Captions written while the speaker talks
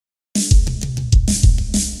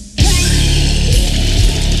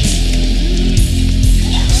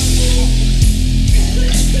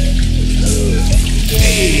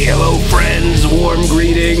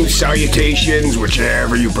salutations,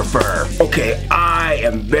 whichever you prefer. Okay, I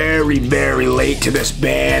am very, very late to this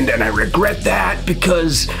band, and I regret that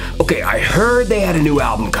because, okay, I heard they had a new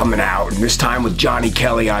album coming out, and this time with Johnny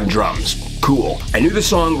Kelly on drums. Cool. I knew the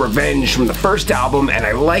song Revenge from the first album and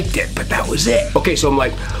I liked it, but that was it. Okay, so I'm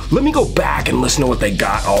like, let me go back and listen to what they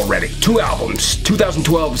got already. 2 albums,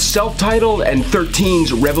 2012's Self-Titled and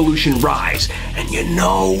 13's Revolution Rise. And you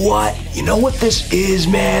know what? You know what this is,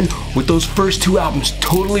 man? What those first 2 albums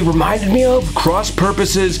totally reminded me of? Cross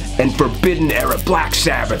Purposes and Forbidden era Black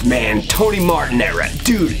Sabbath, man. Tony Martin era.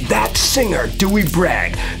 Dude, that singer, Dewey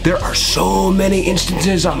Bragg. There are so many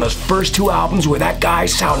instances on those first 2 albums where that guy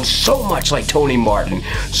sounds so much like Tony Martin.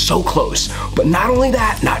 So close. But not only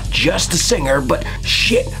that, not just the singer, but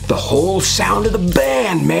shit, the whole sound of the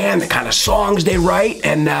band, man. The kind of songs they write.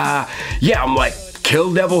 And yeah, I'm like,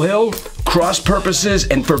 Kill Devil Hill, Cross Purposes,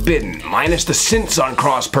 and Forbidden. Minus the synths on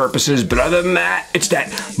Cross Purposes, but other than that, it's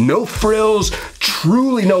that no frills,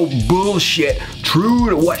 truly no bullshit, true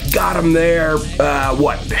to what got them there,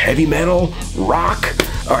 what, heavy metal, rock?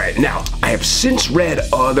 Alright, now, I have since read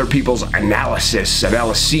other people's analyses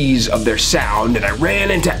of their sound, and I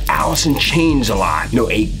ran into Alice in Chains a lot. You know,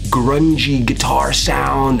 a grungy guitar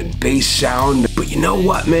sound and bass sound. But you know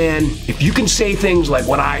what, man? If you can say things like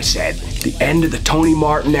what I said, the end of the Tony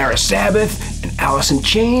Martin era Sabbath and Alice in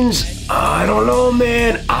Chains, I don't know,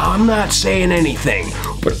 man. I'm not saying anything.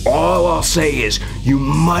 But all I'll say is, you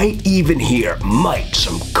might even hear,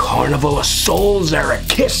 some Carnival of Souls era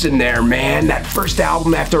Kiss in there, man. That first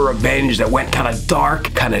album after Revenge that went kind of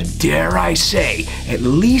dark, kind of, dare I say, at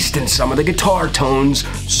least in some of the guitar tones,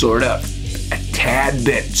 sort of a tad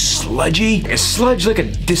bit sludgy. Is sludge like a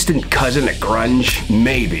distant cousin of grunge?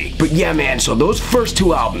 Maybe. But yeah, man, so those first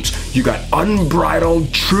 2 albums, you got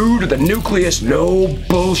unbridled, true to the nucleus, no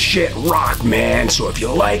bullshit rock, man. So if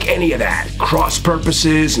you like any of that, Cross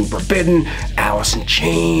Purposes and Forbidden, Alice in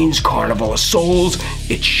Chains, Carnival of Souls,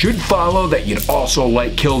 it should follow that you'd also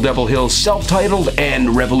like Kill Devil Hill's Self-Titled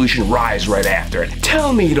and Revolution Rise right after it.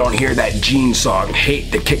 Tell me you don't hear that Gene song,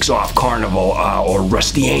 Hate, that kicks off Carnival, or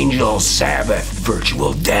Rusty Angel's Sabbath,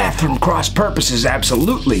 Virtual Death from Cross Purposes,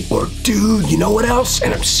 absolutely. Or dude, you know what else?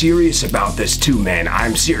 And I'm serious about this too, man,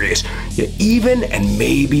 I'm serious. You even, and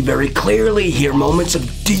maybe very clearly, hear moments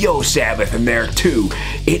of Dio Sabbath in there too.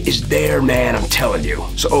 It is there, man, I'm telling you.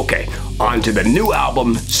 So okay, on to the new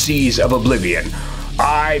album, Seas of Oblivion.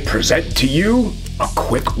 I present to you a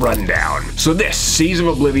quick rundown. So this, Seas of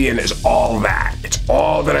Oblivion, is all that. It's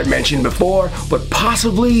all that I mentioned before, but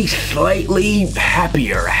possibly slightly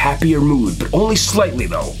happier mood, but only slightly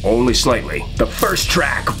though, only slightly. The first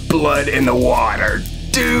track, Blood in the Water.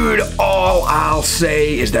 Dude, all I'll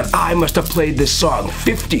say is that I must have played this song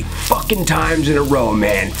 50 fucking times in a row,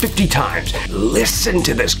 man. 50 times. Listen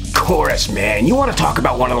to this chorus, man. You want to talk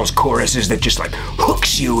about one of those choruses that just like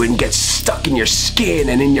hooks you and gets stuck in your skin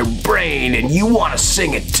and in your brain, and you want to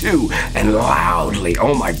sing it too, and loudly.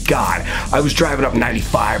 Oh my god. I was driving up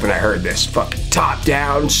 95 when I heard this. Fucking top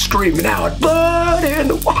down, screaming out, blood in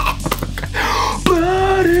the water.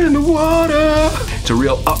 Blood in the water. It's a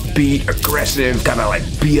real upbeat, aggressive, kind of like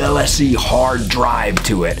BLS-y hard drive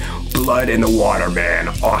to it. Blood in the Water, man.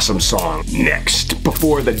 Awesome song. Next,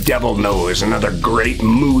 Before the Devil Knows, another great,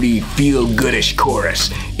 moody, feel-goodish chorus.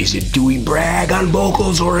 Is it Dewey Bragg on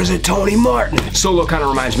vocals or is it Tony Martin? Solo kind of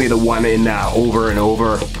reminds me of the one in Over and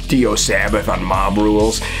Over, Dio Sabbath on Mob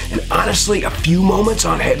Rules, and honestly, a few moments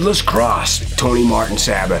on Headless Cross, Tony Martin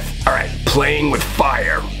Sabbath. Alright, Playing with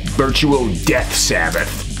Fire, Virtual Death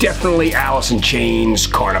Sabbath. Definitely Alice in Chains,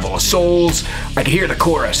 Carnival of Souls. I can hear the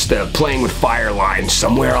chorus, the Playing with Fire line,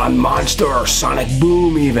 somewhere on Monster or Sonic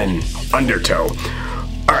Boom even. Undertow.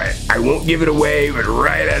 Alright, I won't give it away, but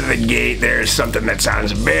right out of the gate there's something that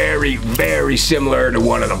sounds very, very similar to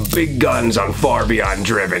one of the big guns on Far Beyond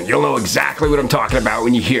Driven. You'll know exactly what I'm talking about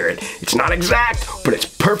when you hear it. It's not exact, but it's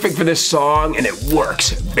perfect for this song and it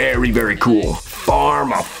works. Very, very cool.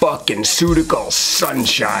 Pharma-fucking-ceutical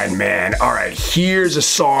sunshine, man. Alright, here's a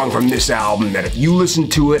song from this album that if you listen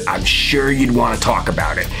to it, I'm sure you'd want to talk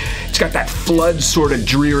about it. It's got that flood sort of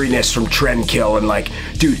dreariness from Trendkill, and like,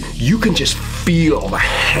 dude, you can just feel the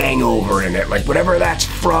hangover in it. Like, whatever that's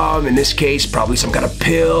from, in this case, probably some kind of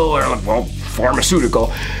pill or, well,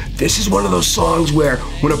 pharmaceutical. This is one of those songs where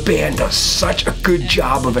when a band does such a good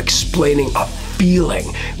job of explaining a feeling,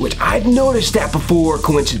 which I've noticed that before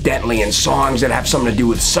coincidentally in songs that have something to do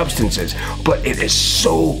with substances, but it is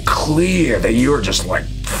so clear that you're just like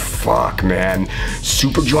fuck, man.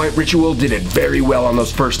 Superjoint Ritual did it very well on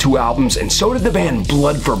those first 2 albums, and so did the band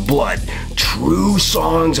Blood for Blood. True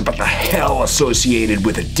songs about the hell associated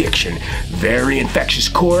with addiction. Very infectious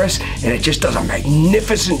chorus, and it just does a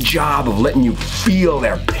magnificent job of letting you feel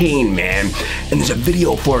their pain, man. And there's a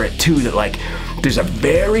video for it too that, like, there's a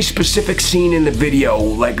very specific scene in the video,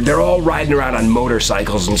 like they're all riding around on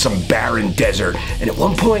motorcycles in some barren desert, and at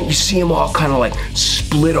one point you see them all kind of like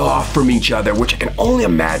split off from each other, which I can only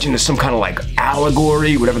imagine is some kind of like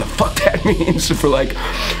allegory, whatever the fuck that means, for like,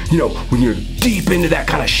 you know, when you're deep into that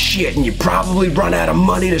kind of shit and you probably run out of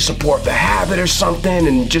money to support the habit or something,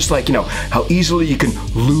 and just like, you know, how easily you can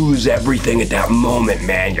lose everything at that moment,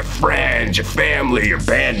 man. Your friends, your family, your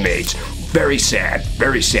bandmates. Very sad,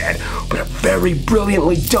 but a very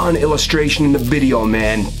brilliantly done illustration in the video,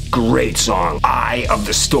 man. Great song, Eye of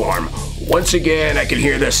the Storm. Once again, I can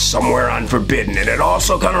hear this somewhere on Forbidden, and it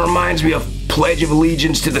also kind of reminds me of Pledge of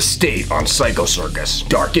Allegiance to the State on Psycho Circus.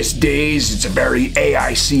 Darkest Days, it's a very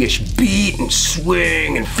AIC-ish beat and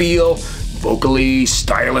swing and feel. Vocally,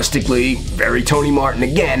 stylistically, very Tony Martin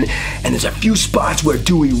again, and there's a few spots where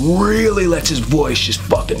Dewey really lets his voice just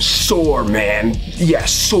fucking soar, man. Yeah,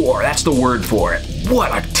 soar, that's the word for it.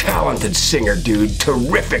 What a talented singer, dude.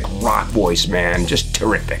 Terrific rock voice, man, just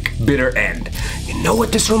terrific. Bitter End. You know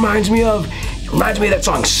what this reminds me of? It reminds me of that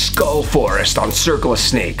song Skull Forest on Circle of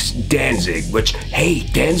Snakes, Danzig, which, hey,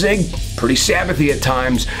 Danzig, pretty Sabbathy at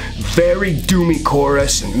times, very doomy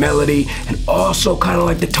chorus and melody, and also kind of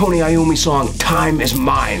like the Tony Iommi song Time Is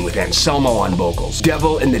Mine with Anselmo on vocals.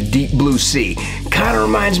 Devil in the Deep Blue Sea. Kind of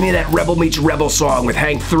reminds me of that Rebel Meets Rebel song with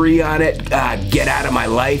Hank 3 on it, Get Out of My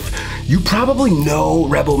Life. You probably know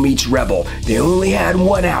Rebel Meets Rebel. They only had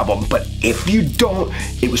 1 album, but if you don't,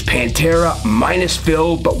 it was Pantera minus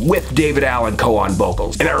Phil, but with David Allan Coe on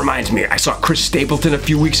vocals. And that reminds me, I saw Chris Stapleton a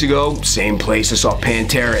few weeks ago, same place I saw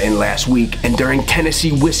Pantera in last week, and during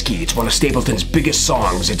Tennessee Whiskey, it's one of Stapleton's biggest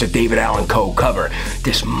songs. It's a David Allan Coe cover.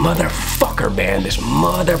 This motherfucker, man, this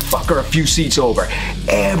motherfucker a few seats over.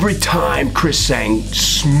 Every time Chris sang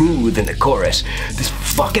Smooth in the chorus, this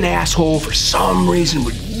fucking asshole for some reason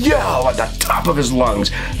would yell at the top of his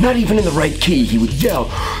lungs. Not even in the right key, he would yell,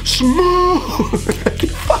 Smooth! I can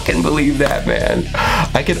fucking believe that, man.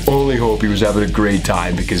 I can only hope he was having a great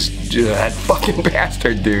time, because that fucking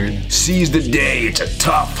bastard, dude. Seize the Day, it's a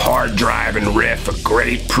tough, hard-driving riff, a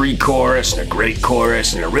great pre-chorus and a great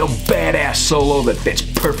chorus, and a real badass solo that fits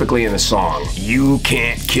perfectly in the song. You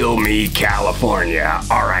Can't Kill Me, California.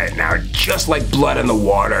 Alright, now just like Blood in the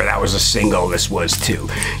Water, that was a single, this was too.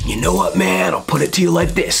 You know what, man? I'll put it to you like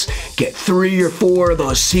this. Get 3 or 4 of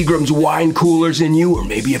those Seagram's wine coolers in you, or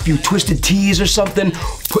maybe a few Twisted Teas or something.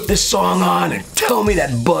 Put this song on and tell me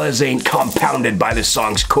that buzz ain't compounded by this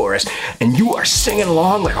song's chorus, and you are singing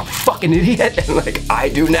along like a fucking idiot, and like I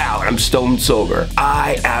do now, and I'm stone sober.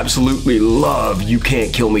 I absolutely love You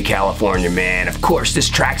Can't Kill Me, California, man. Of course, this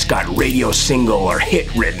track's got radio single or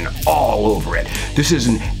hit written all over it. This is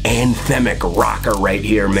an anthemic rocker right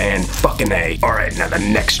here, man. Fucking A. Alright, now the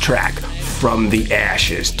next track, From the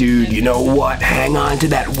Ashes. Dude, you know what? Hang on to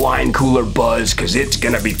that wine cooler buzz, because it's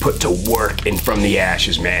gonna be put to work in From the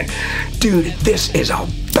Ashes, man. Dude, this is a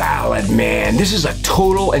ballad, man. This is a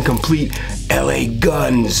total and complete LA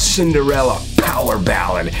Guns Cinderella power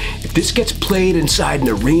ballad. If this gets played inside an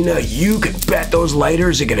arena, you can bet those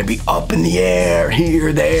lighters are gonna be up in the air,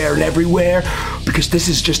 here, there, and everywhere, because this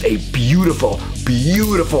is just a beautiful,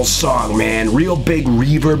 beautiful song, man. Real big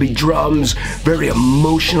reverby drums, very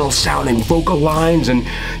emotional sounding vocal lines, and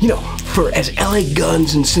you know, for as LA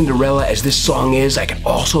Guns and Cinderella as this song is, I can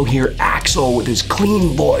also hear Axl with his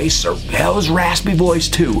clean voice, or hell, his raspy voice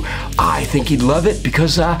too. I think he'd love it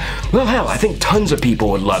because, well hell, I think tons of people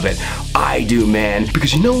would love it. I do, man,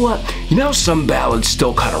 because you know what? You know some ballads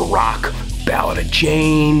still kind of rock? Ballad of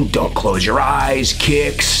Jane, Don't Close Your Eyes,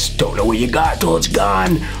 Kicks, Don't Know What You Got Till It's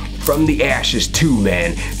Gone. From the Ashes too,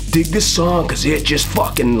 man. Dig this song, cause it just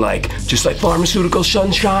fucking just like Pharmaceutical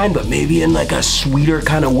Sunshine, but maybe in like a sweeter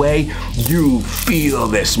kind of way. You feel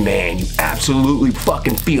this, man. You absolutely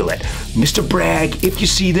fucking feel it. Mr. Bragg, if you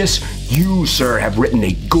see this, you, sir, have written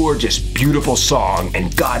a gorgeous, beautiful song,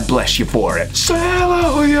 and God bless you for it. Sail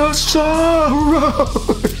all your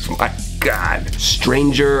sorrows. My God.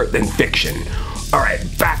 Stranger Than Fiction. Alright,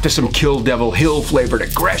 back to some Kill Devil Hill flavored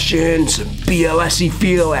aggression, some BLS-y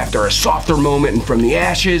feel after a softer moment in From the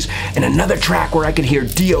Ashes, and another track where I could hear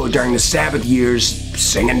Dio during the Sabbath years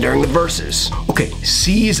singing during the verses. Okay,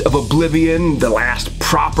 Seas of Oblivion, the last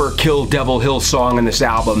proper Kill Devil Hill song on this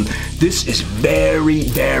album. This is very,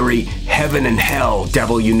 very heaven and hell,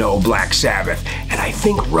 Devil You Know, Black Sabbath. And I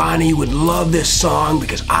think Ronnie would love this song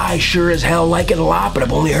because I sure as hell like it a lot, but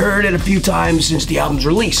I've only heard it a few times since the album's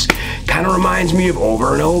release. Kind of reminds me of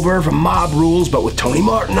Over and Over from Mob Rules, but with Tony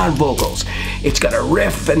Martin on vocals. It's got a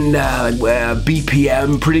riff and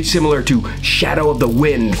BPM pretty similar to Shadow of the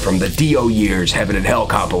Wind from the Dio Years Heaven and Hell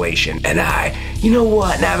compilation. And you know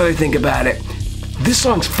what, now that I think about it, this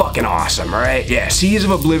song's fucking awesome, alright? Yeah, Seas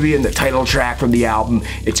of Oblivion, the title track from the album,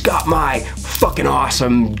 it's got my fucking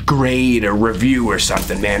awesome grade or review or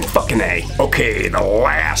something, man. Fucking A. Okay, the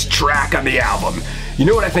last track on the album. You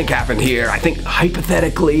know what I think happened here? I think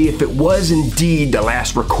hypothetically, if it was indeed the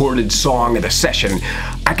last recorded song of the session,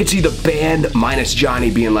 I could see the band minus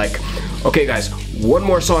Johnny being like, okay guys, one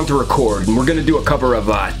more song to record, and we're gonna do a cover of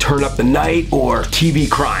Turn Up the Night or TV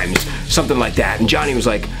Crimes, something like that. And Johnny was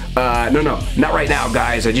like, no, not right now,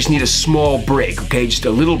 guys. I just need a small break, okay? Just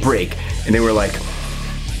a little break. And they were like,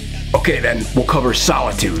 okay, then we'll cover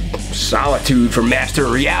Solitude. Solitude from Master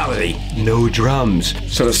of Reality. No drums.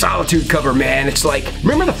 So the Solitude cover, man, it's like,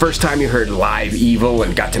 remember the first time you heard Live Evil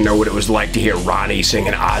and got to know what it was like to hear Ronnie sing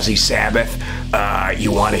an Ozzy Sabbath?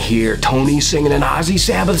 You want to hear Tony singing an Ozzy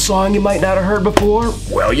Sabbath song you might not have heard before?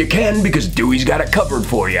 Well, you can, because Dewey's got it covered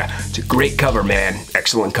for you. It's a great cover, man.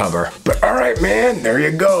 Excellent cover. But alright, man, there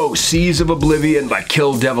you go. Seas of Oblivion by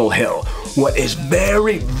Kill Devil Hill. What is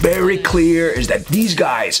very, very clear is that these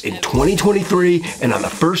guys in 2023 and on the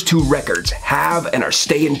first two records have and are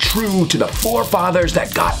staying true to the forefathers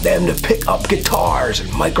that got them to pick up guitars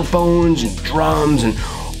and microphones and drums and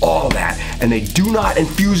all that, and they do not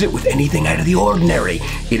infuse it with anything out of the ordinary.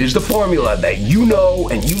 It is the formula that you know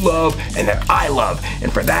and you love and that I love,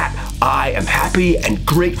 and for that I am happy and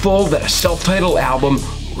grateful that a self-titled album,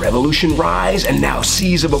 Revolution Rise, and now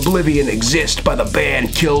Seas of Oblivion exist by the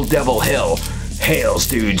band Kill Devil Hill. Hails,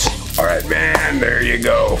 dudes. Alright, man, there you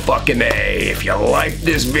go. Fucking A. If you like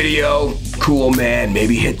this video, cool, man,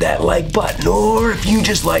 maybe hit that like button. Or if you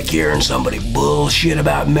just like hearing somebody bullshit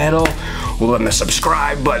about metal, well, then the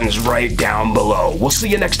subscribe button's right down below. We'll see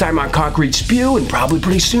you next time on Concrete Spew, and probably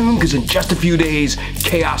pretty soon, because in just a few days,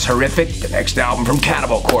 Chaos Horrific, the next album from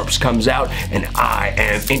Cannibal Corpse, comes out, and I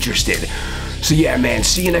am interested. So yeah, man,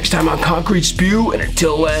 see you next time on Concrete Spew, and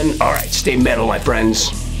until then, alright, stay metal, my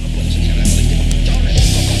friends.